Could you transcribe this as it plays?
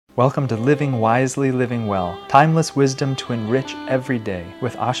Welcome to Living Wisely, Living Well, timeless wisdom to enrich every day,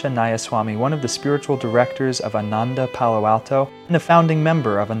 with Asha Nayaswami, one of the spiritual directors of Ananda Palo Alto and a founding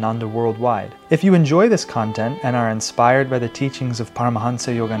member of Ananda Worldwide. If you enjoy this content and are inspired by the teachings of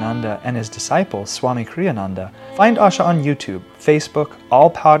Paramahansa Yogananda and his disciple, Swami Kriyananda, find Asha on YouTube, Facebook,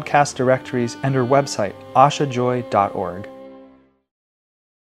 all podcast directories, and her website, ashajoy.org.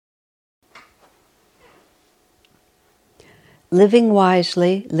 Living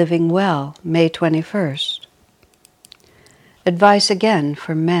Wisely, Living Well, May 21st. Advice again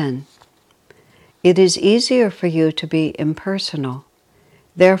for men. It is easier for you to be impersonal.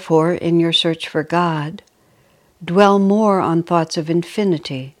 Therefore, in your search for God, dwell more on thoughts of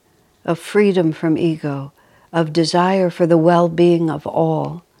infinity, of freedom from ego, of desire for the well-being of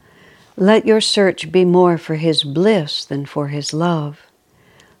all. Let your search be more for His bliss than for His love.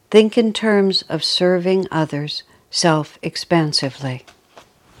 Think in terms of serving others self-expansively.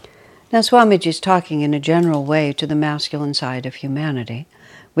 Now, Swamiji is talking in a general way to the masculine side of humanity,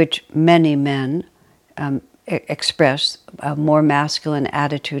 which many men express a more masculine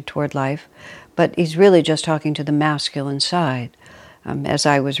attitude toward life, but he's really just talking to the masculine side. As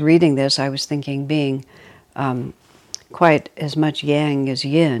I was reading this, I was thinking, being quite as much yang as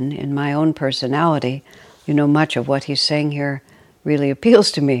yin in my own personality, much of what he's saying here really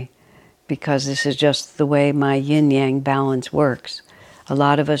appeals to me, because this is just the way my yin-yang balance works. A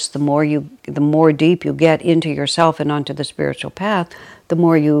lot of us, the more deep you get into yourself and onto the spiritual path, the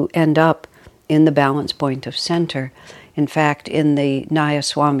more you end up in the balance point of center. In fact, in the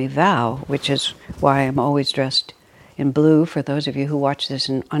Nayaswami vow, which is why I'm always dressed in blue, for those of you who watch this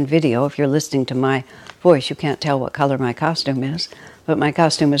on video, if you're listening to my voice, you can't tell what color my costume is, but my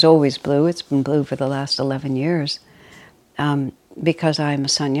costume is always blue. It's been blue for the last 11 years, because I'm a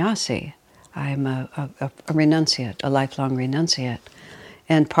sannyasi. I'm a renunciate, a lifelong renunciate.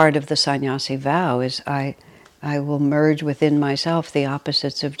 And part of the sannyasi vow is I will merge within myself the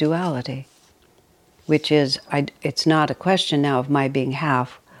opposites of duality, which is, it's not a question now of my being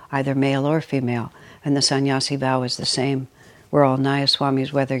half, either male or female. And the sannyasi vow is the same. We're all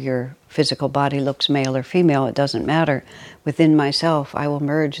Nayaswamis, whether your physical body looks male or female, it doesn't matter. Within myself, I will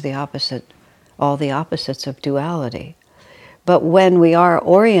merge all the opposites of duality. But when we are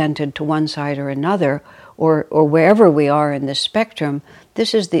oriented to one side or another, or wherever we are in this spectrum,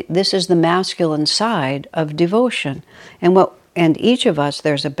 this is the masculine side of devotion. And each of us,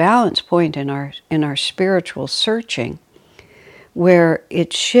 there's a balance point in our spiritual searching, where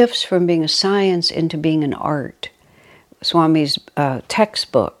it shifts from being a science into being an art. Swami's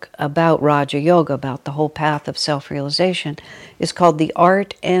textbook about Raja Yoga, about the whole path of self-realization, is called The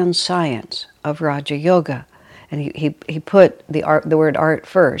Art and Science of Raja Yoga. And he put the word art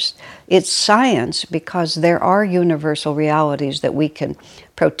first. It's science because there are universal realities that we can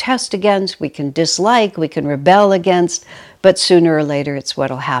protest against, we can dislike, we can rebel against, but sooner or later it's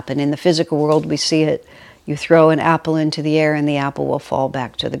what'll happen. In the physical world we see it. You throw an apple into the air and the apple will fall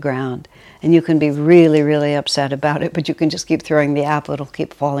back to the ground. And you can be really, really upset about it, but you can just keep throwing the apple, it'll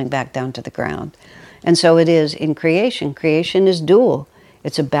keep falling back down to the ground. And so it is in creation. Creation is dual.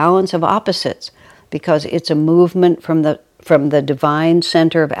 It's a balance of opposites, because it's a movement from the divine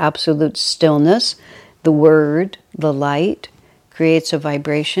center of absolute stillness. The word, the light, creates a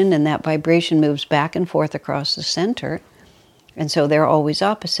vibration, and that vibration moves back and forth across the center. And so there are always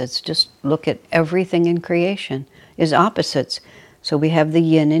opposites. Just look at everything in creation is opposites. So we have the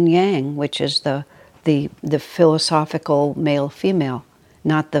yin and yang, which is the philosophical male-female,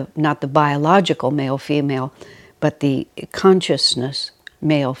 not the biological male-female, but the consciousness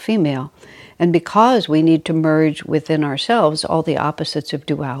male-female. And because we need to merge within ourselves all the opposites of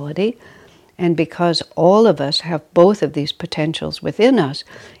duality, and because all of us have both of these potentials within us,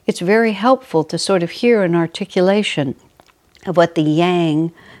 it's very helpful to sort of hear an articulation of what the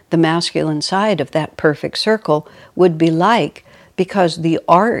yang, the masculine side of that perfect circle, would be like, because the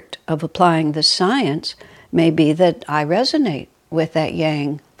art of applying the science may be that I resonate with that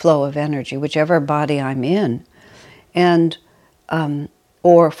yang flow of energy, whichever body I'm in. And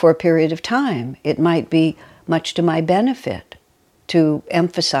or for a period of time. It might be much to my benefit to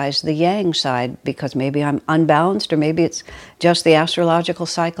emphasize the yang side, because maybe I'm unbalanced, or maybe it's just the astrological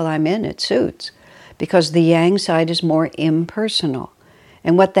cycle I'm in, it suits. Because the yang side is more impersonal.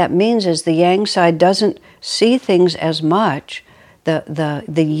 And what that means is the yang side doesn't see things as much. The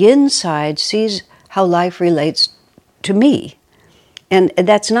yin side sees how life relates to me. And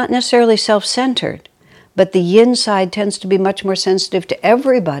that's not necessarily self-centered, But the yin side tends to be much more sensitive to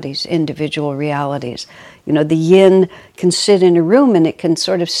everybody's individual realities. You know, the yin can sit in a room and it can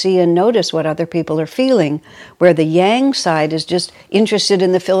sort of see and notice what other people are feeling, where the yang side is just interested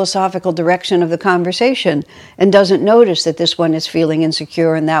in the philosophical direction of the conversation and doesn't notice that this one is feeling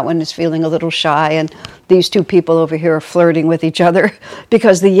insecure and that one is feeling a little shy and these two people over here are flirting with each other,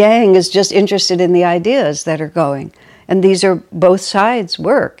 because the yang is just interested in the ideas that are going. And these are both sides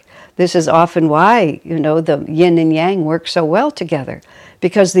work. This is often why, you know, the yin and yang work so well together,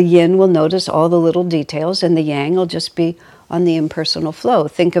 because the yin will notice all the little details and the yang will just be on the impersonal flow.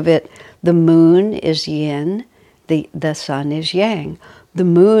 Think of it, the moon is yin, the sun is yang. The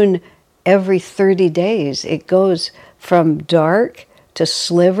moon, every 30 days, it goes from dark to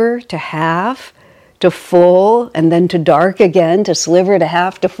sliver to half to full, and then to dark again, to sliver to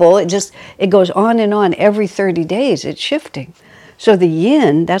half to full. It goes on and on every 30 days. It's shifting. So the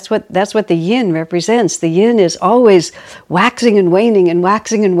yin, that's what the yin represents. The yin is always waxing and waning and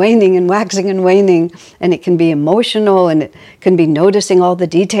waxing and waning and waxing and waning, and it can be emotional and it can be noticing all the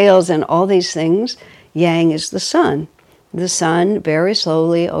details and all these things. Yang is the sun. The sun very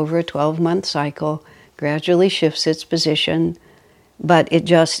slowly over a 12-month cycle gradually shifts its position, but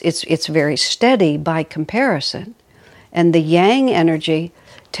it's very steady by comparison. And the yang energy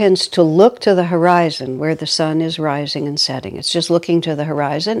tends to look to the horizon where the sun is rising and setting. It's just looking to the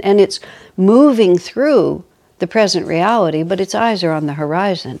horizon, and it's moving through the present reality, but its eyes are on the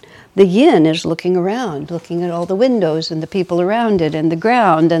horizon. The yin is looking around, looking at all the windows and the people around it and the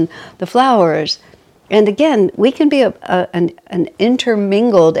ground and the flowers. And again, we can be an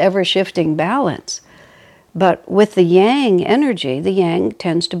intermingled, ever-shifting balance. But with the yang energy, the yang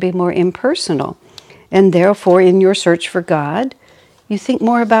tends to be more impersonal. And therefore, in your search for God, you think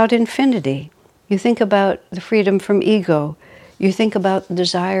more about infinity. You think about the freedom from ego. You think about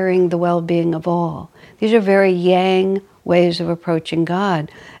desiring the well-being of all. These are very yang ways of approaching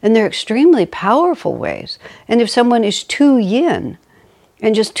God. And they're extremely powerful ways. And if someone is too yin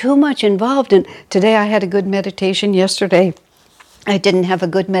and just too much involved, and today I had a good meditation, yesterday I didn't have a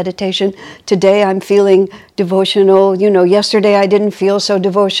good meditation. Today I'm feeling devotional. You know, yesterday I didn't feel so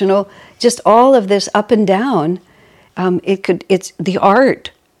devotional. Just all of this up and down. It's the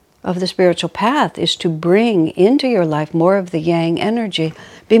art of the spiritual path is to bring into your life more of the yang energy,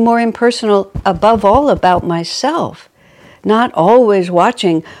 be more impersonal, above all about myself, not always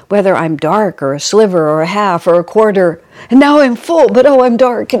watching whether I'm dark or a sliver or a half or a quarter, and now I'm full, but oh, I'm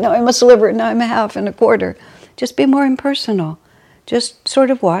dark, and now I'm a sliver, and now I'm a half and a quarter. Just be more impersonal. Just sort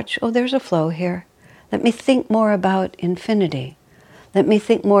of watch, oh, there's a flow here. Let me think more about infinity. Let me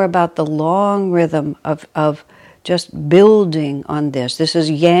think more about the long rhythm of just building on this. This is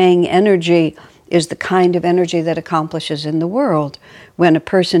yang energy, is the kind of energy that accomplishes in the world. When a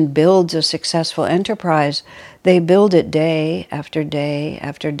person builds a successful enterprise, they build it day after day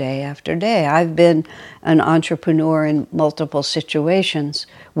after day after day. I've been an entrepreneur in multiple situations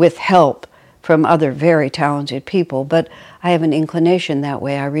with help from other very talented people, but I have an inclination that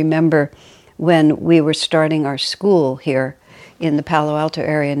way. I remember when we were starting our school here in the Palo Alto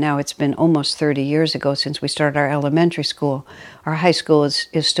area. Now it's been almost 30 years ago since we started our elementary school. Our high school is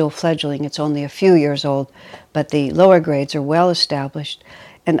still fledgling. It's only a few years old, but the lower grades are well established.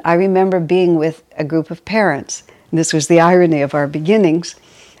 And I remember being with a group of parents. And this was the irony of our beginnings,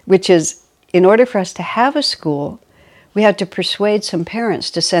 which is, in order for us to have a school, we had to persuade some parents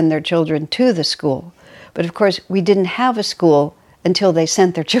to send their children to the school. But of course, we didn't have a school until they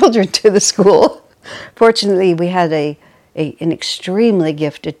sent their children to the school. Fortunately, we had an extremely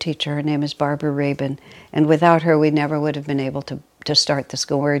gifted teacher. Her name is Barbara Rabin. And without her, we never would have been able to start the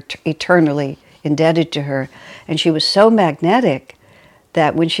school. We're eternally indebted to her. And she was so magnetic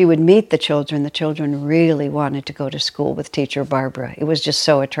that when she would meet the children really wanted to go to school with teacher Barbara. It was just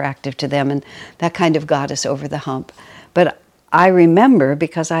so attractive to them, and that kind of got us over the hump. But I remember,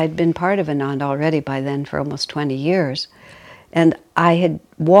 because I had been part of Ananda already by then for almost 20 years, and I had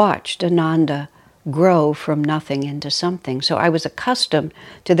watched Ananda grow from nothing into something. So I was accustomed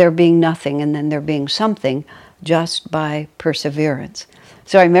to there being nothing and then there being something just by perseverance.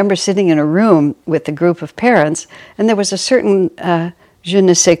 So I remember sitting in a room with a group of parents, and there was a certain je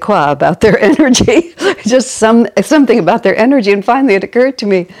ne sais quoi about their energy, just something about their energy, and finally it occurred to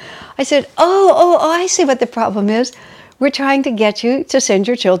me. I said, oh, I see what the problem is. We're trying to get you to send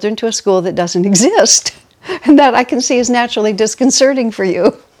your children to a school that doesn't exist. And that I can see is naturally disconcerting for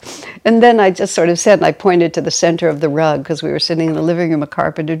you. And then I just sort of said, and I pointed to the center of the rug, because we were sitting in the living room, a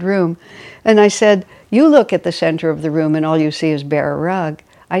carpeted room. And I said, you look at the center of the room and all you see is bare rug.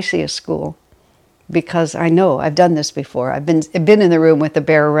 I see a school. Because I know, I've done this before. I've been in the room with the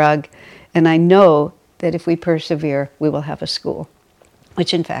bare rug, and I know that if we persevere, we will have a school,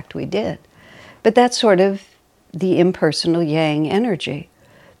 which in fact we did. But that's sort of the impersonal yang energy,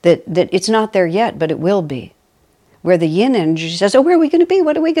 that it's not there yet, but it will be. Where the yin energy says, oh, where are we going to be?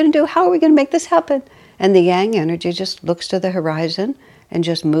 What are we going to do? How are we going to make this happen? And the yang energy just looks to the horizon and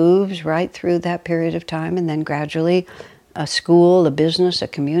just moves right through that period of time, and then gradually a school, a business, a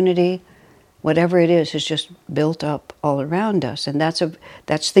community, whatever it is just built up all around us. And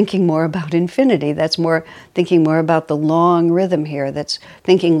that's thinking more about infinity. That's thinking more about the long rhythm here. That's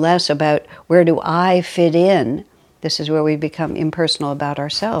thinking less about where do I fit in. This is where we become impersonal about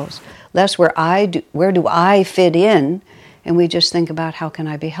ourselves. Less where do I fit in, and we just think about how can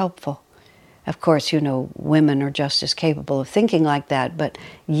I be helpful. Of course, women are just as capable of thinking like that, but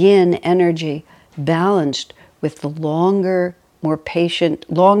yin energy balanced with the longer, more patient,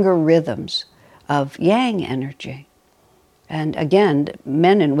 longer rhythms of yang energy. And again,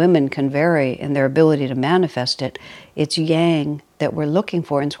 men and women can vary in their ability to manifest it. It's yang that we're looking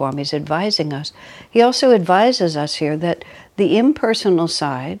for, and Swami's advising us. He also advises us here that the impersonal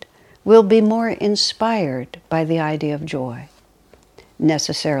side will be more inspired by the idea of joy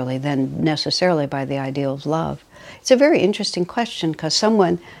than necessarily by the ideal of love. It's a very interesting question, because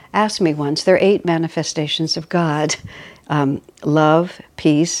someone asked me once, there are 8 manifestations of God: love,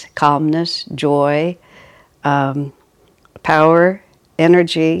 peace, calmness, joy, power,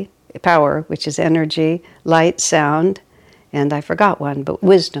 energy, power, which is energy, light, sound, and I forgot one, but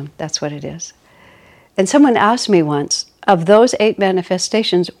wisdom, that's what it is. And someone asked me once, of those 8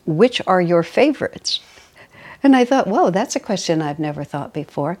 manifestations, which are your favorites? And I thought, whoa, that's a question I've never thought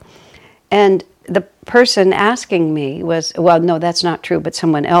before. And the person asking me was, well, no, that's not true, but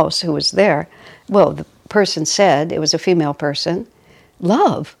someone else who was there, well, the person said, it was a female person,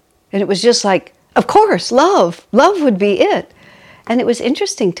 love. And it was just like, of course, love. Love would be it. And it was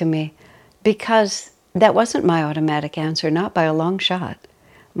interesting to me, because that wasn't my automatic answer, not by a long shot.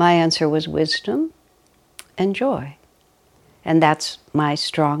 My answer was wisdom and joy. And that's my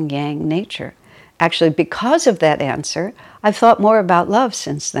strong yang nature. Actually, because of that answer, I've thought more about love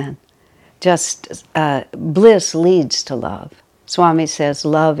since then. Just bliss leads to love. Swami says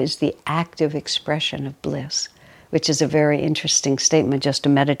love is the active expression of bliss, which is a very interesting statement just to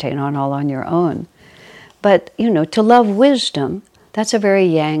meditate on all on your own. But, to love wisdom, that's a very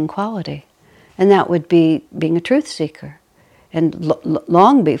yang quality. And that would be being a truth seeker. And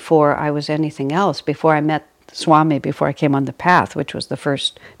long before I was anything else, before I met Swami, before I came on the path, which was the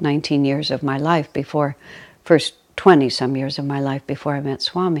first 19 years of my life, first 20-some years of my life before I met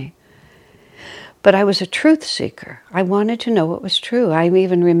Swami. But I was a truth seeker. I wanted to know what was true. I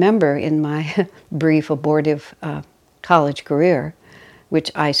even remember in my brief abortive college career, which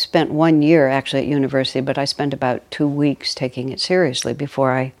I spent 1 year actually at university, but I spent about 2 weeks taking it seriously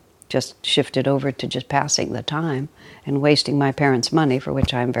before I just shifted over to just passing the time and wasting my parents' money, for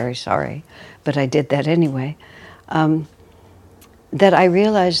which I'm very sorry, but I did that anyway. That I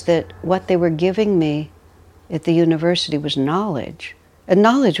realized that what they were giving me at the university was knowledge. And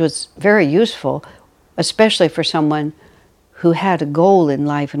knowledge was very useful, especially for someone who had a goal in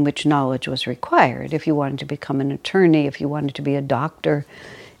life in which knowledge was required. If you wanted to become an attorney, if you wanted to be a doctor,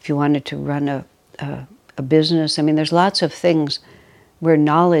 if you wanted to run a business. I mean, there's lots of things where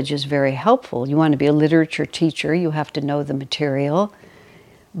knowledge is very helpful. You want to be a literature teacher, you have to know the material.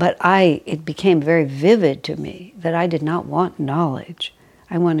 But it became very vivid to me that I did not want knowledge.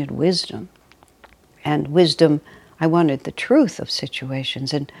 I wanted wisdom. And wisdom, I wanted the truth of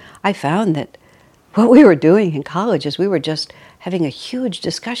situations. And I found that what we were doing in college is we were just having a huge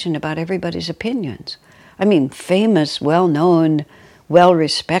discussion about everybody's opinions. I mean, famous, well-known,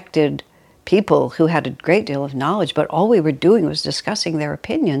 well-respected people who had a great deal of knowledge, but all we were doing was discussing their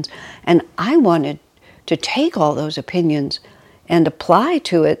opinions. And I wanted to take all those opinions and apply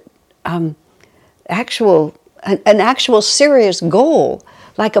to it an actual serious goal.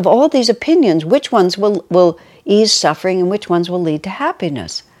 Like, of all these opinions, which ones will ease suffering and which ones will lead to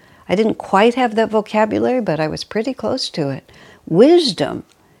happiness? I didn't quite have that vocabulary, but I was pretty close to it. Wisdom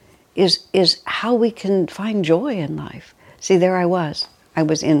is how we can find joy in life. See, there I was. I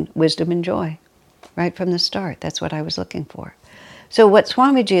was in wisdom and joy right from the start. That's what I was looking for. So what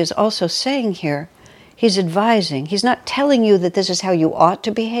Swamiji is also saying here, he's advising. He's not telling you that this is how you ought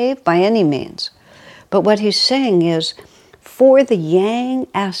to behave by any means. But what he's saying is, for the yang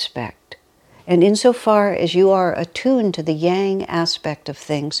aspect, and insofar as you are attuned to the yang aspect of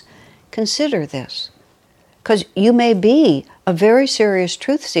things, consider this. Because you may be a very serious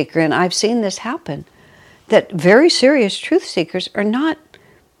truth seeker, and I've seen this happen, that very serious truth seekers are not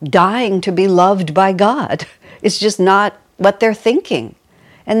dying to be loved by God. It's just not what they're thinking.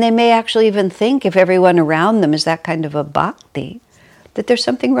 And they may actually even think, if everyone around them is that kind of a bhakti, that there's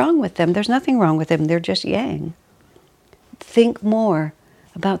something wrong with them. There's nothing wrong with them. They're just yang. Think more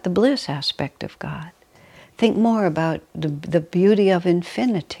about the bliss aspect of God. Think more about the beauty of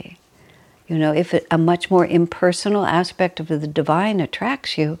infinity. You know, if a much more impersonal aspect of the divine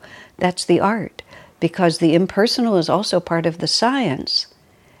attracts you, that's the art. Because the impersonal is also part of the science.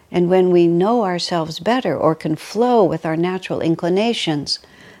 And when we know ourselves better or can flow with our natural inclinations,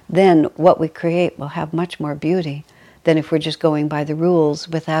 then what we create will have much more beauty than if we're just going by the rules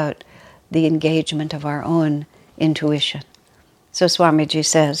without the engagement of our own intuition. So Swamiji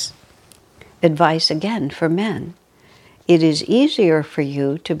says, advice again for men. It is easier for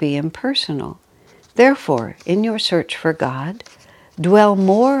you to be impersonal. Therefore, in your search for God, dwell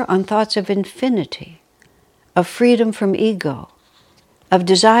more on thoughts of infinity, of freedom from ego, of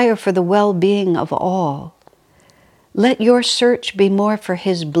desire for the well-being of all. Let your search be more for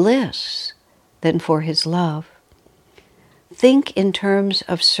His bliss than for His love. Think in terms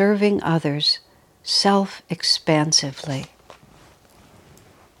of serving others self-expansively.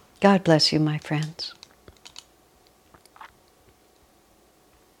 God bless you, my friends.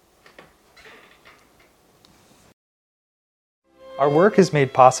 Our work is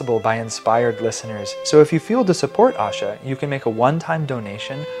made possible by inspired listeners, so if you feel to support Asha, you can make a one-time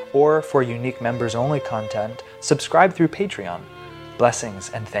donation, or for unique members-only content, subscribe through Patreon.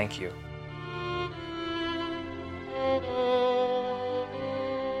 Blessings and thank you.